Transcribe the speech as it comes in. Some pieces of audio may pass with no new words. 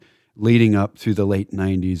leading up through the late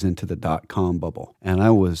 90s into the dot-com bubble. And I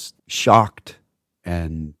was shocked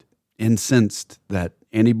and incensed that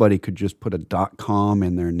anybody could just put a .com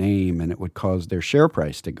in their name and it would cause their share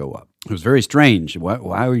price to go up. It was very strange.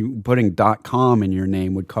 Why are you putting .com in your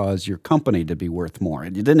name would cause your company to be worth more?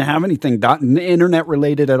 And you didn't have anything internet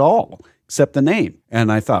related at all except the name. And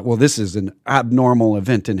I thought, well, this is an abnormal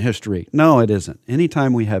event in history. No, it isn't.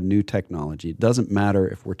 Anytime we have new technology, it doesn't matter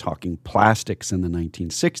if we're talking plastics in the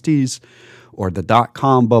 1960s or the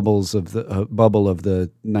 .com bubbles of the bubble of the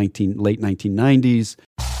late 1990s.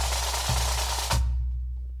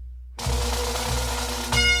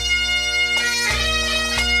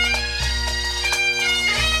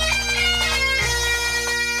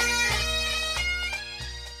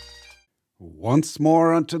 Once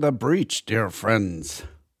more unto the breach, dear friends.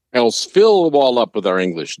 Else fill the wall up with our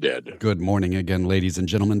English dead. Good morning again, ladies and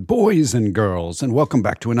gentlemen, boys and girls, and welcome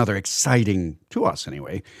back to another exciting, to us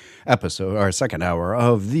anyway, episode, our second hour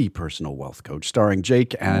of The Personal Wealth Coach, starring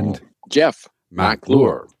Jake and Jeff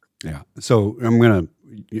McClure. Yeah. So I'm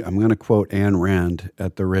gonna quote Ayn Rand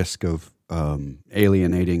at the risk of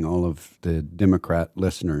alienating all of the Democrat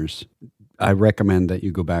listeners. I recommend that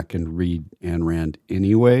you go back and read Ayn Rand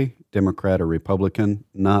anyway, Democrat or Republican,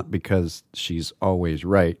 not because she's always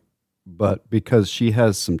right, but because she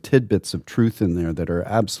has some tidbits of truth in there that are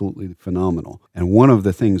absolutely phenomenal. And one of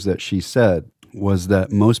the things that she said was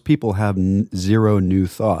that most people have zero new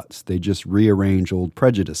thoughts. They just rearrange old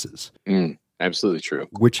prejudices. Absolutely true.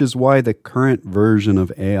 Which is why the current version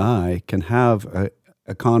of AI can have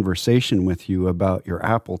a conversation with you about your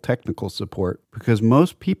Apple technical support, because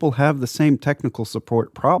most people have the same technical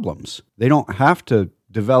support problems. They don't have to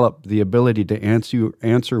develop the ability to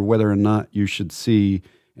answer whether or not you should see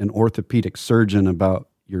an orthopedic surgeon about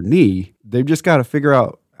your knee. They've just got to figure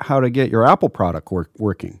out how to get your Apple product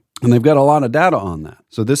working. And they've got a lot of data on that.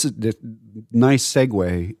 So this is a nice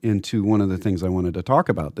segue into one of the things I wanted to talk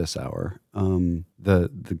about this hour,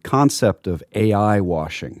 the concept of AI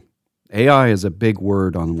washing. AI is a big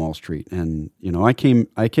word on Wall Street. And, you know, I came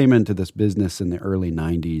into this business in the early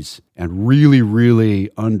 90s and really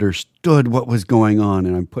understood what was going on.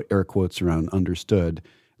 And I put air quotes around understood,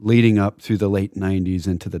 leading up through the late 90s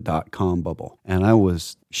into the dot-com bubble. And I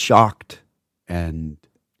was shocked and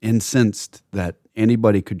incensed that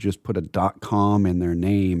anybody could just put a .com in their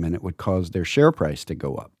name and it would cause their share price to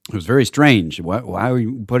go up. It was very strange. Why are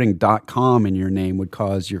you putting .com in your name would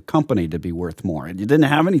cause your company to be worth more? And you didn't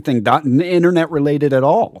have anything internet related at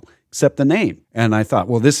all except the name. And I thought,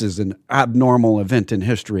 well, this is an abnormal event in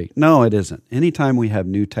history. No, it isn't. Anytime we have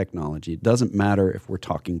new technology, it doesn't matter if we're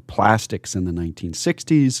talking plastics in the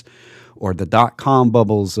 1960s or the .com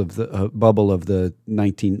bubbles of the bubble of the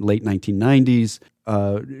late 1990s.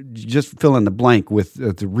 Just fill in the blank with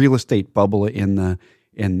the real estate bubble in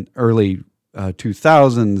early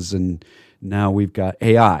 2000s, and now we've got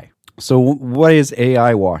AI. So what is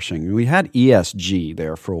AI washing? We had ESG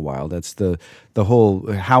there for a while. That's the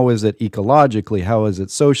whole, how is it ecologically, how is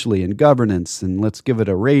it socially and governance, and let's give it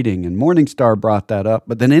a rating. And Morningstar brought that up,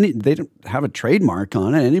 but then they didn't have a trademark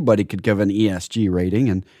on it. Anybody could give an ESG rating,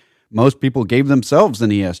 and most people gave themselves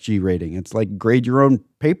an ESG rating. It's like grade your own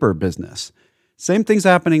paper business. Same thing's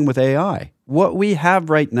happening with AI. What we have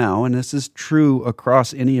right now, and this is true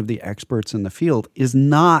across any of the experts in the field, is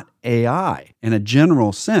not AI in a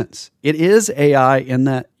general sense. It is AI in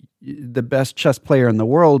that the best chess player in the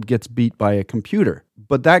world gets beat by a computer.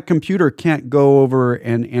 But that computer can't go over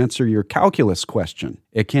and answer your calculus question.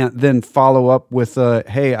 It can't then follow up with,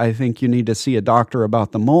 hey, I think you need to see a doctor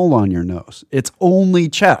about the mole on your nose. It's only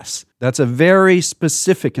chess. That's a very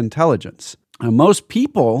specific intelligence. Most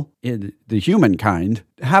people, in the humankind,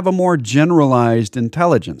 have a more generalized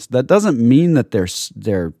intelligence. That doesn't mean that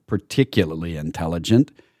they're particularly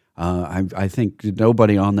intelligent. I think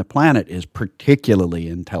nobody on the planet is particularly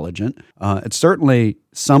intelligent. It's certainly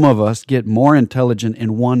some of us get more intelligent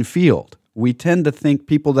in one field. We tend to think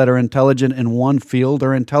people that are intelligent in one field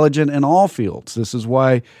are intelligent in all fields. This is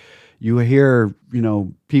why you hear,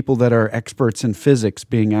 people that are experts in physics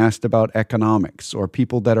being asked about economics, or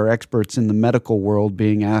people that are experts in the medical world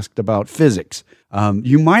being asked about physics.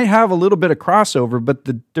 You might have a little bit of crossover, but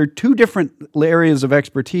they're two different areas of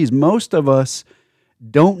expertise. Most of us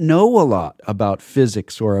don't know a lot about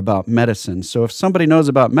physics or about medicine. So if somebody knows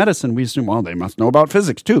about medicine, we assume, well, they must know about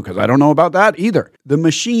physics too, because I don't know about that either. The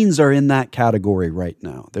machines are in that category right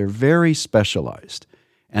now. They're very specialized.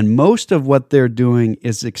 And most of what they're doing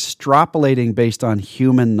is extrapolating based on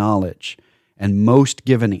human knowledge and most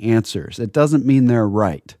given answers. It doesn't mean they're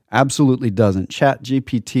right. Absolutely doesn't.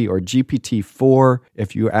 ChatGPT or GPT-4,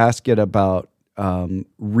 if you ask it about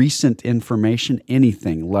recent information,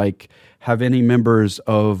 anything like have any members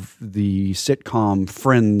of the sitcom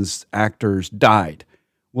Friends actors died?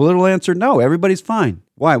 Well, it'll answer no, everybody's fine.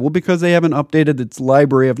 Why? Well, because they haven't updated its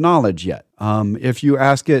library of knowledge yet. If you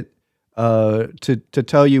ask it to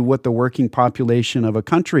tell you what the working population of a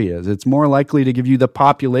country is, it's more likely to give you the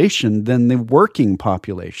population than the working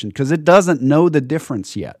population because it doesn't know the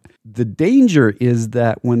difference yet. The danger is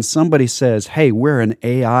that when somebody says, hey, we're an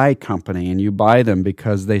AI company, and you buy them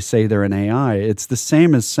because they say they're an AI, it's the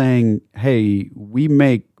same as saying, hey, we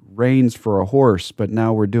make reins for a horse, but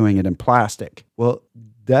now we're doing it in plastic. Well,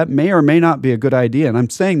 that may or may not be a good idea. And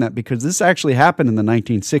I'm saying that because this actually happened in the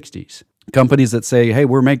 1960s. Companies that say, hey,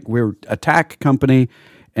 we're a tack company,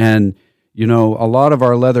 and a lot of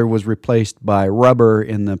our leather was replaced by rubber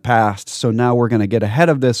in the past, so now we're going to get ahead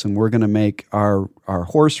of this and we're going to make our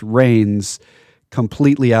horse reins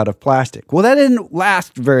completely out of plastic. Well, that didn't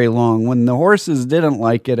last very long. When the horses didn't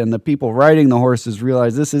like it and the people riding the horses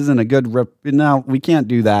realized this isn't a good now we can't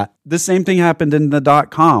do that. The same thing happened in the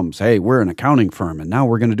 .coms. Hey, we're an accounting firm and now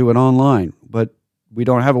we're going to do it online, but we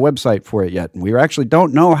don't have a website for it yet. And we actually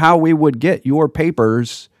don't know how we would get your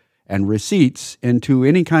papers and receipts into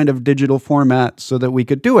any kind of digital format so that we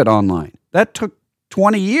could do it online. That took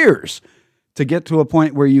 20 years to get to a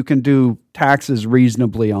point where you can do taxes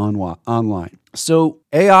reasonably online. So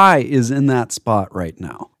AI is in that spot right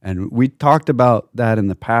now. And we talked about that in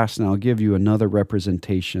the past, and I'll give you another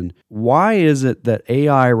representation. Why is it that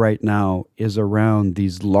AI right now is around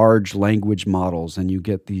these large language models and you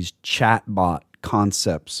get these chatbot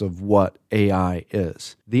concepts of what AI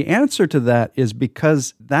is? The answer to that is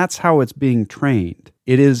because that's how it's being trained.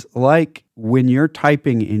 It is like when you're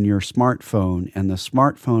typing in your smartphone and the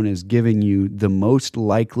smartphone is giving you the most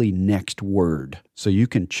likely next word. So you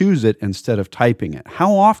can choose it instead of typing it.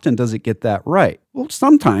 How often does it get that right? Well,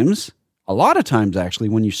 sometimes. A lot of times, actually,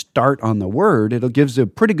 when you start on the word, it gives you a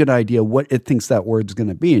pretty good idea what it thinks that word's going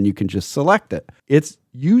to be, and you can just select it. It's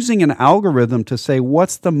using an algorithm to say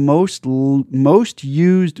what's the most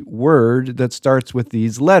used word that starts with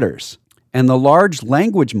these letters. And the large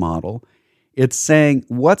language model, it's saying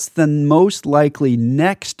what's the most likely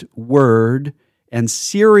next word and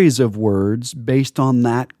series of words based on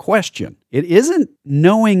that question. It isn't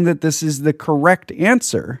knowing that this is the correct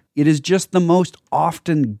answer. It is just the most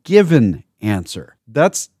often given answer.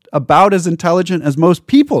 That's about as intelligent as most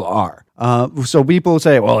people are. So people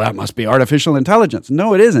say, well, that must be artificial intelligence.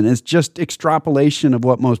 No, it isn't. It's just extrapolation of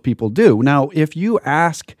what most people do. Now, if you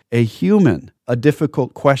ask a human a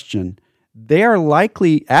difficult question, they are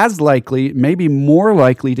likely, maybe more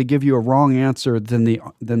likely to give you a wrong answer than the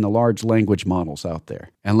large language models out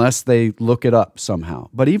there, unless they look it up somehow.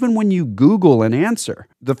 But even when you Google an answer,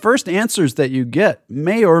 the first answers that you get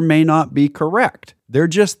may or may not be correct. They're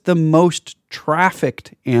just the most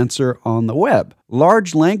trafficked answer on the web.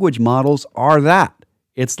 Large language models are that.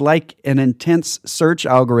 It's like an intense search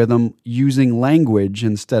algorithm using language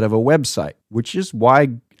instead of a website, which is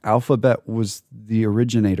why Alphabet was the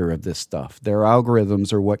originator of this stuff. Their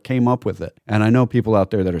algorithms are what came up with it. And I know people out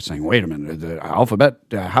there that are saying, wait a minute, the Alphabet,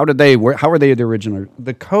 how are they the original?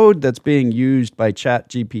 The code that's being used by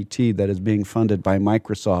ChatGPT that is being funded by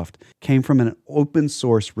Microsoft came from an open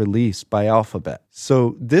source release by Alphabet.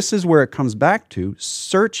 So this is where it comes back to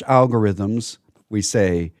search algorithms. We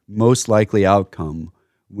say most likely outcome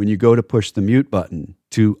when you go to push the mute button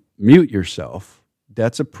to mute yourself.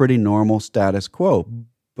 That's a pretty normal status quo.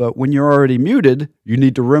 But when you're already muted, you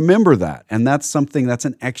need to remember that. And that's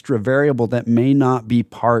an extra variable that may not be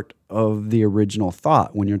part of the original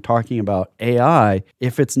thought. When you're talking about AI,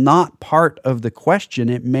 if it's not part of the question,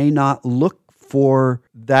 it may not look for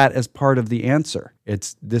that as part of the answer.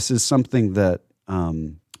 This is something that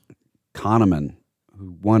Kahneman,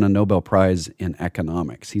 who won a Nobel Prize in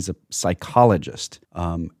economics. He's a psychologist.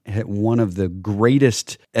 One of the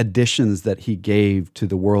greatest additions that he gave to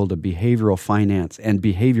the world of behavioral finance and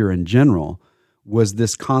behavior in general was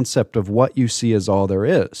this concept of what you see is all there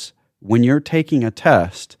is. When you're taking a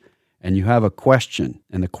test and you have a question,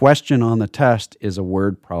 and the question on the test is a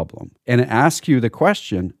word problem, and it asks you the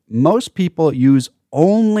question, most people use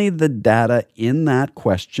only the data in that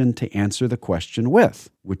question to answer the question with,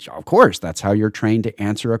 which, of course, that's how you're trained to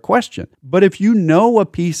answer a question. But if you know a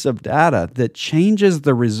piece of data that changes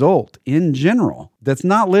the result in general, that's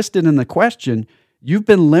not listed in the question, you've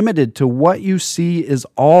been limited to what you see is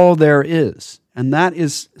all there is. And that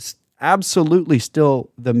is absolutely still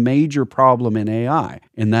the major problem in AI,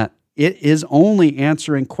 in that it is only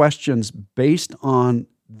answering questions based on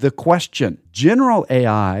the question. General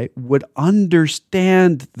AI would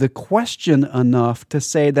understand the question enough to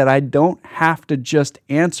say that I don't have to just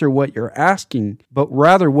answer what you're asking, but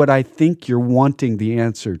rather what I think you're wanting the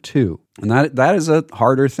answer to. And that is a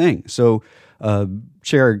harder thing. So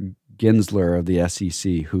Chair Gensler of the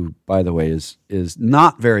SEC, who, by the way, is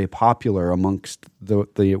not very popular amongst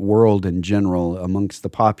the world in general, amongst the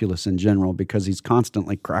populace in general, because he's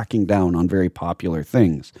constantly cracking down on very popular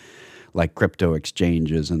things like crypto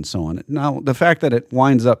exchanges and so on. Now, the fact that it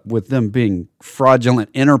winds up with them being fraudulent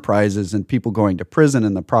enterprises and people going to prison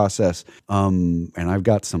in the process, and I've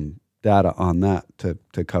got some data on that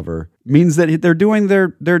to cover, means that they're doing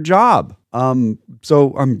their job.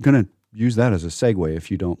 So I'm going to use that as a segue,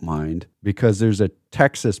 if you don't mind, because there's a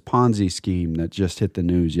Texas Ponzi scheme that just hit the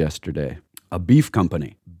news yesterday. A beef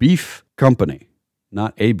company,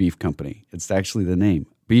 not a beef company. It's actually the name,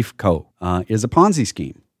 Beef Co., is a Ponzi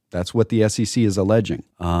scheme. That's what the SEC is alleging.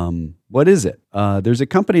 What is it? There's a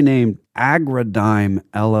company named Agridime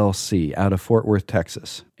LLC out of Fort Worth,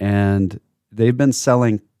 Texas, and they've been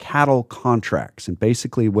selling cattle contracts. And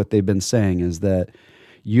basically what they've been saying is that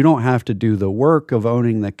you don't have to do the work of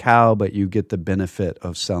owning the cow, but you get the benefit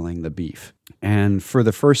of selling the beef. And for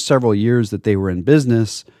the first several years that they were in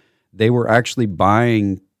business, they were actually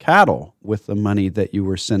buying cattle with the money that you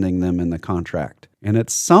were sending them in the contract. And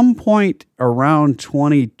at some point around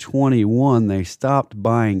 2021, they stopped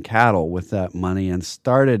buying cattle with that money and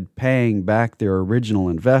started paying back their original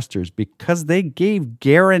investors because they gave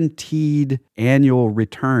guaranteed annual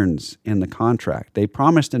returns in the contract. They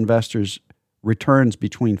promised investors returns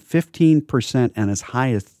between 15% and as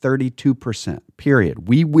high as 32%, period.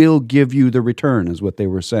 We will give you the return, is what they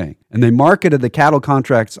were saying. And they marketed the cattle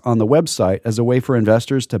contracts on the website as a way for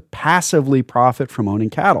investors to passively profit from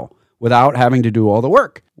owning cattle without having to do all the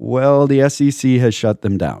work. Well, the SEC has shut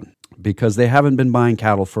them down because they haven't been buying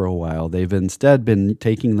cattle for a while. They've instead been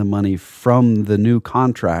taking the money from the new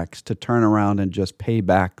contracts to turn around and just pay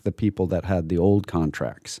back the people that had the old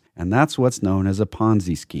contracts. And that's what's known as a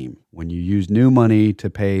Ponzi scheme. When you use new money to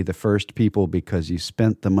pay the first people because you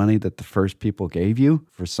spent the money that the first people gave you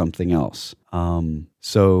for something else.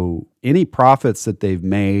 So any profits that they've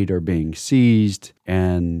made are being seized,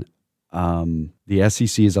 and the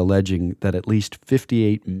SEC is alleging that at least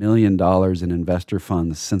 $58 million in investor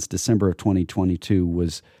funds since December of 2022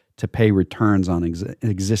 was to pay returns on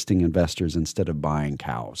existing investors instead of buying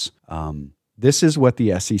cows. This is what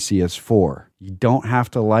the SEC is for. You don't have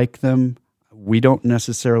to like them. We don't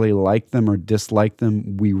necessarily like them or dislike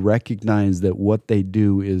them. We recognize that what they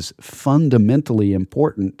do is fundamentally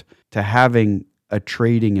important to having a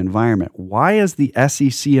trading environment. Why is the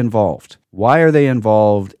SEC involved? Why are they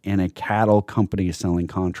involved in a cattle company selling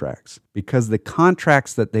contracts? Because the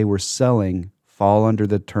contracts that they were selling fall under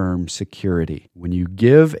the term security. When you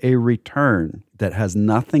give a return that has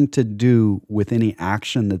nothing to do with any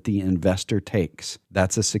action that the investor takes,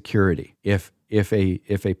 that's a security. If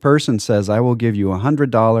a person says, I will give you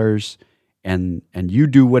 $100 and you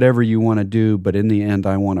do whatever you want to do, but in the end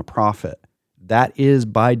I want a profit, that is,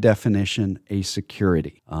 by definition, a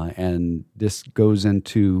security. And this goes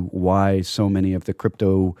into why so many of the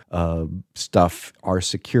crypto stuff are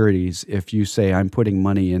securities. If you say, I'm putting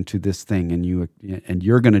money into this thing and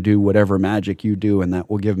you're going to do whatever magic you do and that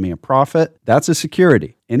will give me a profit, that's a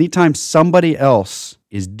security. Anytime somebody else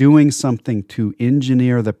is doing something to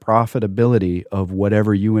engineer the profitability of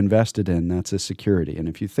whatever you invested in, that's a security. And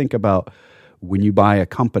if you think about when you buy a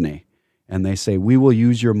company, and they say, we will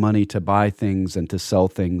use your money to buy things and to sell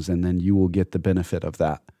things, and then you will get the benefit of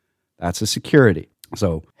that. That's a security.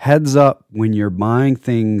 So heads up when you're buying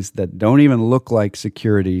things that don't even look like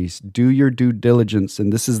securities, do your due diligence.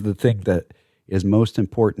 And this is the thing that is most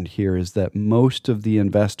important here, is that most of the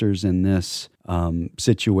investors in this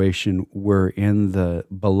situation were in the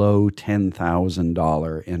below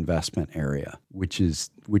 $10,000 investment area, which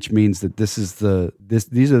means that these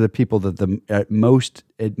are the people that at most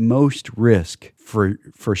risk for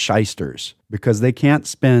shysters, because they can't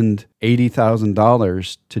spend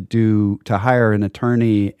 $80,000 to hire an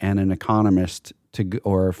attorney and an economist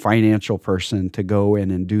or a financial person to go in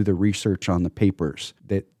and do the research on the papers.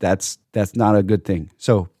 That's not a good thing.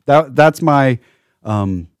 So that's my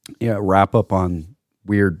wrap up on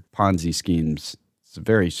weird Ponzi schemes. It's a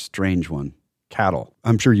very strange one. Cattle.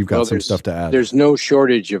 I'm sure you've got some stuff to add. There's no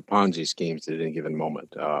shortage of Ponzi schemes at any given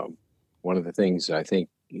moment. One of the things I think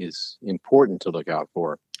is important to look out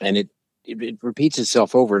for, and it repeats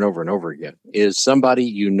itself over and over and over again, is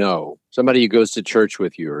somebody who goes to church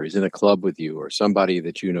with you or is in a club with you, or somebody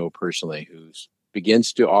that you know personally who's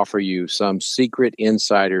begins to offer you some secret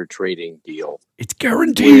insider trading deal. It's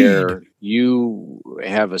guaranteed. Where you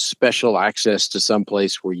have a special access to some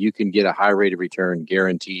place where you can get a high rate of return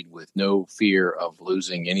guaranteed with no fear of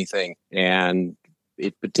losing anything. And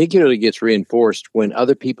it particularly gets reinforced when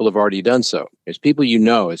other people have already done so. There's people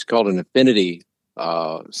it's called an affinity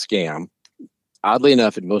scam. Oddly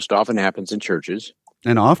enough, it most often happens in churches.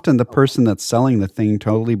 And often the person that's selling the thing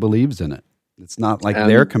totally believes in it. It's not like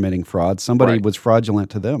they're committing fraud. Somebody was fraudulent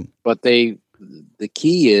to them. But the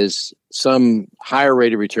key is some higher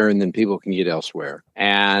rate of return than people can get elsewhere,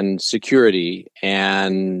 and security,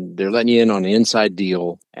 and they're letting you in on an inside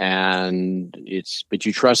deal, but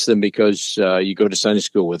you trust them because you go to Sunday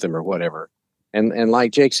school with them or whatever. And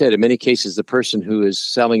like Jake said, in many cases, the person who is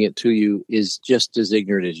selling it to you is just as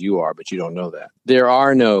ignorant as you are, but you don't know that. There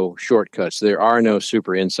are no shortcuts. There are no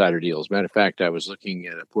super insider deals. Matter of fact, I was looking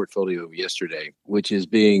at a portfolio yesterday, which is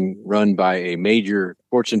being run by a major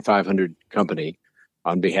Fortune 500 company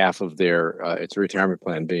on behalf of it's a retirement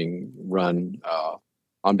plan being run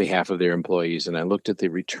on behalf of their employees. And I looked at the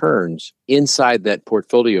returns inside that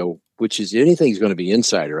portfolio, which is anything's going to be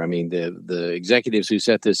insider. I mean, the executives who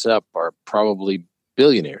set this up are probably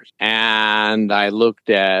billionaires. And I looked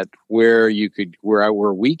at where we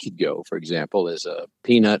could go, for example, as a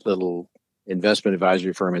peanut little investment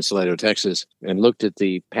advisory firm in Salado, Texas, and looked at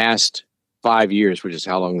the past 5 years, which is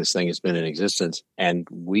how long this thing has been in existence. And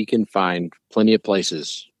we can find plenty of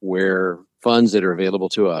places where funds that are available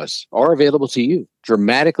to us are available to you,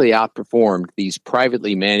 dramatically outperformed these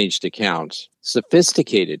privately managed accounts,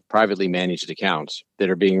 sophisticated privately managed accounts that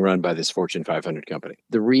are being run by this Fortune 500 company.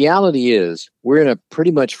 The reality is we're in a pretty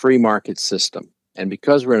much free market system. And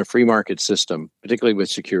because we're in a free market system, particularly with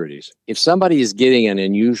securities, if somebody is getting an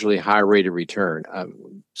unusually high rate of return,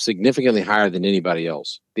 significantly higher than anybody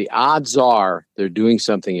else, the odds are they're doing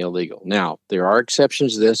something illegal. Now, there are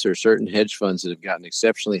exceptions to this. There are certain hedge funds that have gotten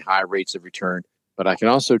exceptionally high rates of return. But I can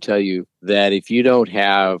also tell you that if you don't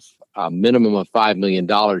have a minimum of $5 million,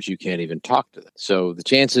 you can't even talk to them. So the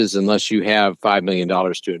chances, unless you have $5 million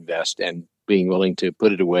to invest and being willing to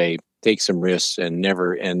put it away, take some risks and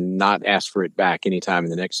not ask for it back anytime in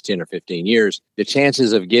the next 10 or 15 years, the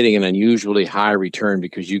chances of getting an unusually high return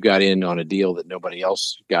because you got in on a deal that nobody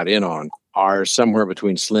else got in on are somewhere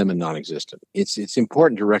between slim and non-existent. It's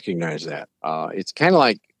important to recognize that. It's kind of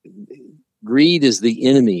like greed is the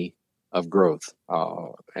enemy of growth.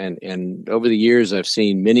 And over the years, I've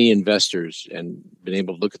seen many investors and been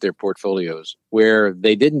able to look at their portfolios where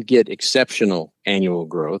they didn't get exceptional annual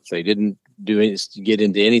growth. They didn't get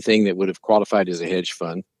into anything that would have qualified as a hedge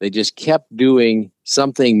fund. They just kept doing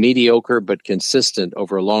something mediocre but consistent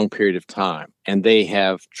over a long period of time. And they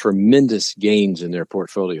have tremendous gains in their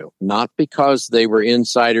portfolio, not because they were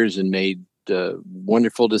insiders and made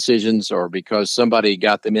wonderful decisions or because somebody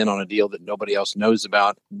got them in on a deal that nobody else knows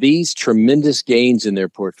about. These tremendous gains in their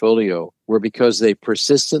portfolio were because they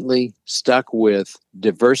persistently stuck with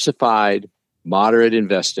diversified, moderate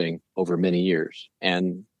investing over many years.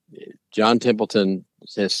 And John Templeton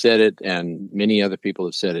has said it, and many other people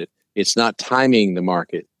have said it. It's not timing the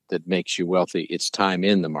market that makes you wealthy. It's time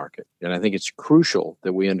in the market. And I think it's crucial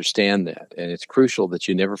that we understand that. And it's crucial that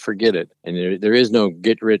you never forget it. And there is no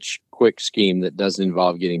get-rich-quick scheme that doesn't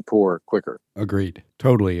involve getting poor quicker. Agreed.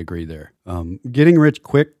 Totally agree there. Getting rich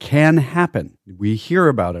quick can happen. We hear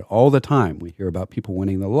about it all the time. We hear about people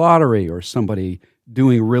winning the lottery or somebody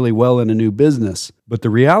doing really well in a new business. But the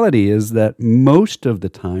reality is that most of the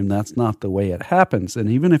time, that's not the way it happens. And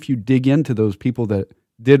even if you dig into those people that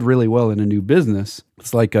did really well in a new business,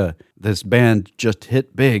 it's like this band just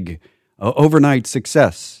hit big, overnight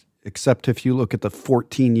success. Except if you look at the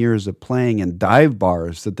 14 years of playing in dive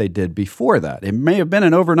bars that they did before that. It may have been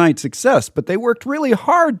an overnight success, but they worked really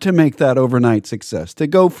hard to make that overnight success. To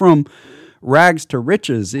go from rags to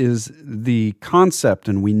riches is the concept,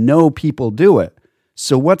 and we know people do it.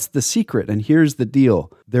 So what's the secret? And here's the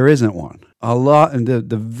deal. There isn't one.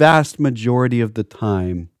 The vast majority of the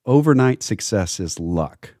time, overnight success is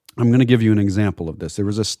luck. I'm going to give you an example of this. There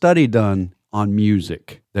was a study done on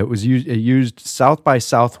music that was used South by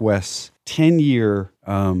Southwest's 10-year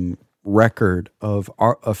record of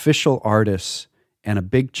official artists and a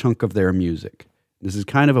big chunk of their music. This is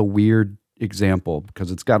kind of a weird example because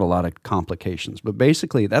it's got a lot of complications, but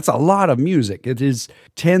basically that's a lot of music. It is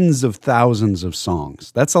tens of thousands of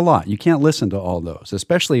songs. That's a lot. You can't listen to all those,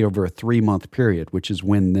 especially over a 3-month period, which is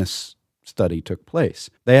when this study took place.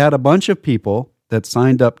 They had a bunch of people that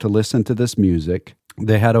signed up to listen to this music.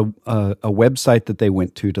 They had a website that they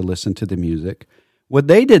went to listen to the music. What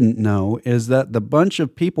they didn't know is that the bunch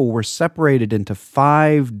of people were separated into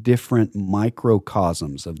 5 different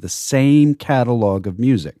microcosms of the same catalog of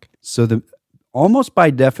music. So almost by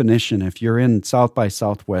definition, if you're in South by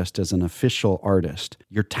Southwest as an official artist,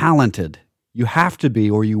 you're talented. You have to be,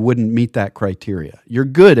 or you wouldn't meet that criteria. You're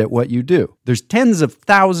good at what you do. There's tens of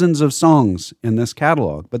thousands of songs in this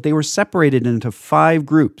catalog, but they were separated into 5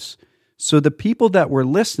 groups. So the people that were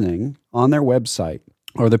listening on their website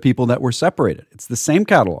are the people that were separated. It's the same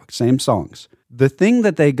catalog, same songs. The thing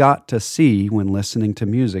that they got to see when listening to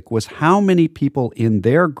music was how many people in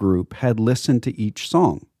their group had listened to each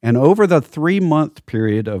song. And over the 3-month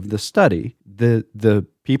period of the study, the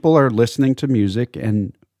people are listening to music,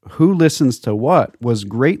 and who listens to what was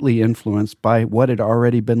greatly influenced by what had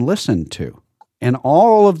already been listened to. And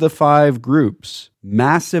all of the 5 groups,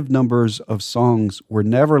 massive numbers of songs were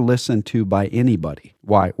never listened to by anybody.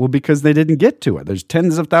 Why? Well, because they didn't get to it. There's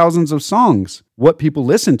tens of thousands of songs. What people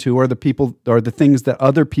listen to are the things that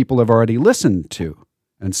other people have already listened to.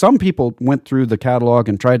 And some people went through the catalog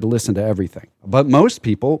and tried to listen to everything. But most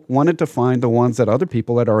people wanted to find the ones that other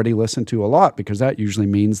people had already listened to a lot, because that usually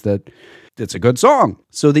means that it's a good song.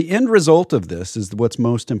 So the end result of this is what's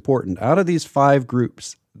most important. Out of these 5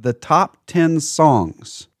 groups, the top 10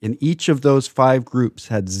 songs in each of those 5 groups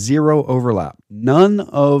had 0 overlap. None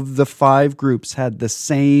of the 5 groups had the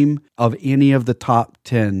same of any of the top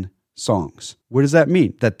 10 songs. What does that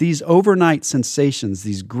mean? That these overnight sensations,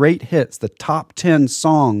 these great hits, the top 10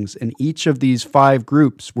 songs in each of these 5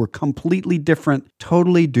 groups were completely different,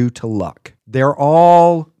 totally due to luck. They're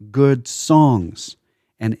all good songs.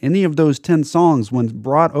 And any of those 10 songs, when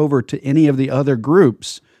brought over to any of the other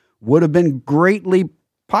groups, would have been greatly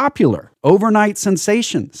popular. Overnight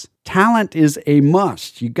sensations. Talent is a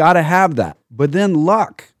must. You got to have that. But then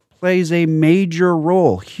luck plays a major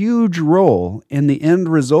role, huge role in the end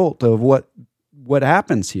result of what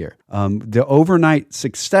happens here. The overnight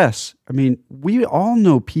success. I mean, we all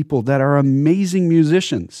know people that are amazing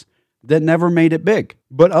musicians that never made it big.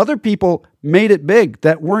 But other people made it big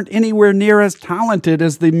that weren't anywhere near as talented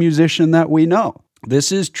as the musician that we know.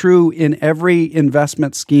 This is true in every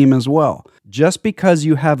investment scheme as well. Just because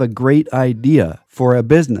you have a great idea for a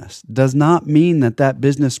business does not mean that that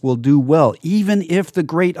business will do well, even if the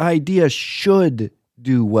great idea should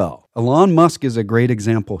do well. Elon Musk is a great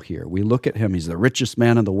example here. We look at him. He's the richest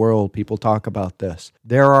man in the world. People talk about this.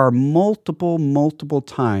 There are multiple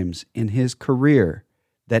times in his career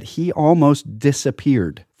that he almost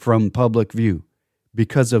disappeared from public view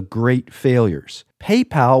because of great failures.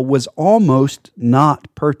 PayPal was almost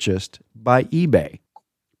not purchased by eBay.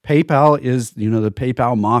 PayPal is, the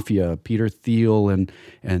PayPal mafia, Peter Thiel and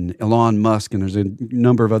Elon Musk, and there's a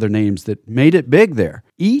number of other names that made it big there.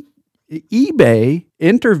 eBay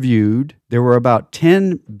interviewed, there were about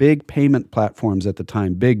 10 big payment platforms at the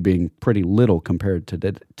time, big being pretty little compared to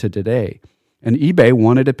today. And eBay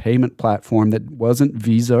wanted a payment platform that wasn't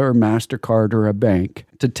Visa or MasterCard or a bank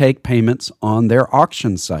to take payments on their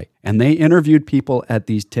auction site. And they interviewed people at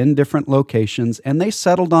these 10 different locations, and they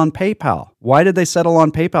settled on PayPal. Why did they settle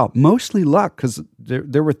on PayPal? Mostly luck, because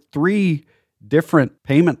there were 3 different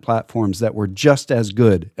payment platforms that were just as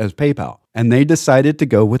good as PayPal. And they decided to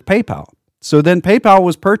go with PayPal. So then PayPal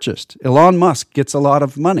was purchased. Elon Musk gets a lot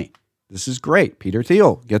of money. This is great. Peter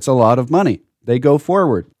Thiel gets a lot of money. They go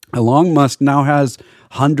forward. Elon Musk now has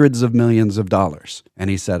hundreds of millions of dollars. And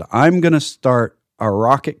he said, I'm going to start a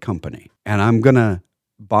rocket company, and I'm going to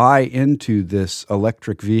buy into this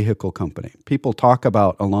electric vehicle company. People talk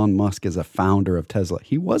about Elon Musk as a founder of Tesla.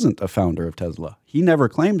 He wasn't a founder of Tesla. He never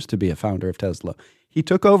claims to be a founder of Tesla. He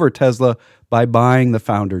took over Tesla by buying the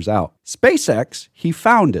founders out. SpaceX, he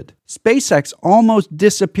founded. SpaceX almost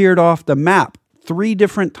disappeared off the map 3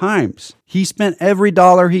 different times. He spent every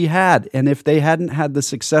dollar he had, and if they hadn't had the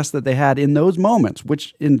success that they had in those moments,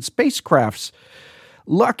 which in spacecrafts,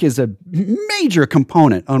 luck is a major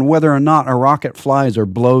component on whether or not a rocket flies or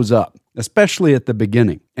blows up, especially at the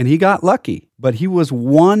beginning. And he got lucky, but he was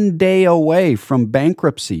 1 day away from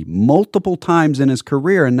bankruptcy multiple times in his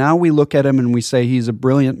career. And now we look at him and we say he's a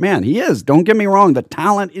brilliant man. He is. Don't get me wrong. The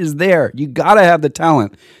talent is there. You got to have the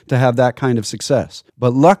talent to have that kind of success.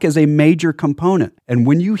 But luck is a major component. And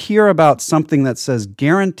when you hear about something that says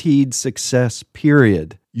guaranteed success,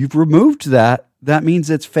 period, you've removed that. That means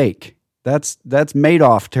it's fake. That's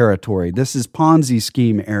Madoff territory. This is Ponzi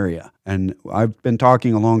scheme area. And I've been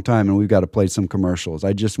talking a long time, and we've got to play some commercials.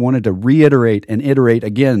 I just wanted to reiterate and iterate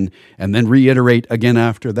again, and then reiterate again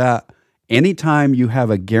after that. Anytime you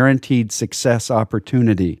have a guaranteed success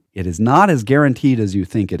opportunity, it is not as guaranteed as you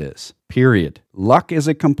think it is, period. Luck is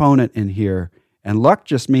a component in here, and luck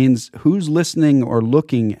just means who's listening or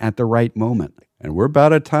looking at the right moment. And we're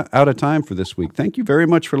about out of time for this week. Thank you very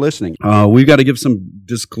much for listening. We've got to give some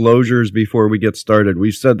disclosures before we get started.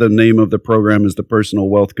 We've said the name of the program is The Personal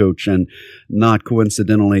Wealth Coach, and not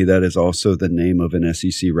coincidentally, that is also the name of an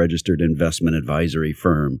SEC-registered investment advisory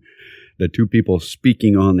firm. The two people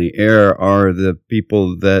speaking on the air are the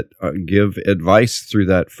people that give advice through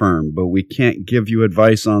that firm, but we can't give you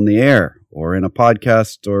advice on the air or in a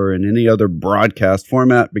podcast or in any other broadcast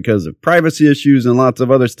format because of privacy issues and lots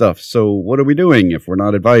of other stuff. So what are we doing if we're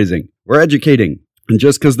not advising? We're educating. And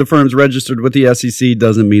just because the firm's registered with the SEC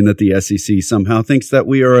doesn't mean that the SEC somehow thinks that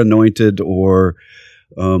we are anointed or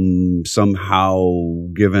somehow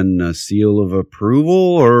given a seal of approval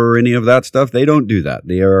or any of that stuff. They don't do that.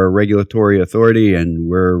 They are a regulatory authority, and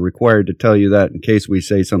we're required to tell you that in case we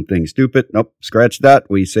say something stupid. Nope, scratch that.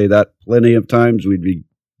 We say that plenty of times. We'd be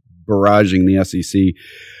barraging the SEC.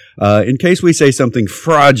 In case we say something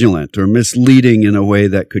fraudulent or misleading in a way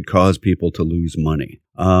that could cause people to lose money.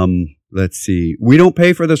 Let's see. We don't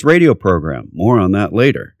pay for this radio program. More on that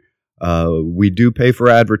later. We do pay for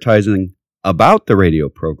advertising about the radio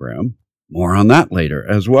program. More on that later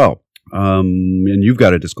as well. And you've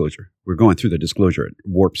got a disclosure. We're going through the disclosure at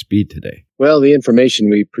warp speed today. Well, the information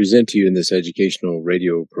we present to you in this educational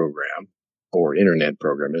radio program, or internet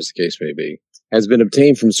program, as the case may be, has been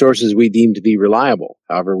obtained from sources we deem to be reliable.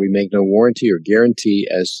 However, we make no warranty or guarantee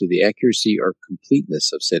as to the accuracy or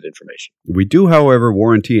completeness of said information. We do, however,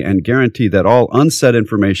 warranty and guarantee that all unsaid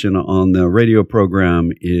information on the radio program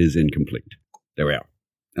is incomplete. There we are.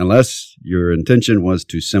 Unless your intention was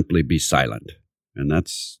to simply be silent. And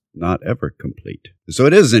that's not ever complete. So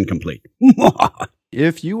it is incomplete.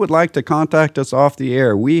 If you would like to contact us off the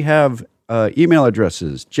air, we have email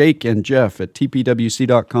addresses, Jake and Jeff at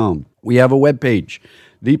tpwc.com. We have a webpage,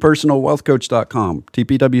 thepersonalwealthcoach.com,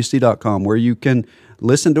 tpwc.com, where you can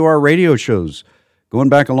listen to our radio shows going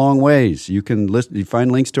back a long ways. You can you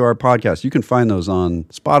find links to our podcast. You can find those on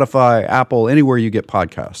Spotify, Apple, anywhere you get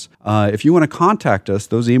podcasts. If you want to contact us,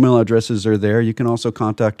 those email addresses are there. You can also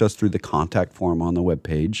contact us through the contact form on the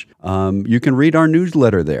webpage. You can read our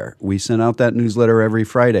newsletter there. We send out that newsletter every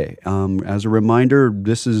Friday. As a reminder,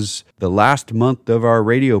 this is the last month of our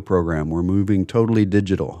radio program. We're moving totally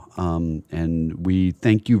digital. And we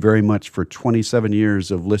thank you very much for 27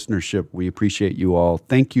 years of listenership. We appreciate you all.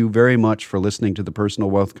 Thank you very much for listening to The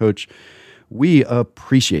Personal Wealth Coach. We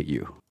appreciate you.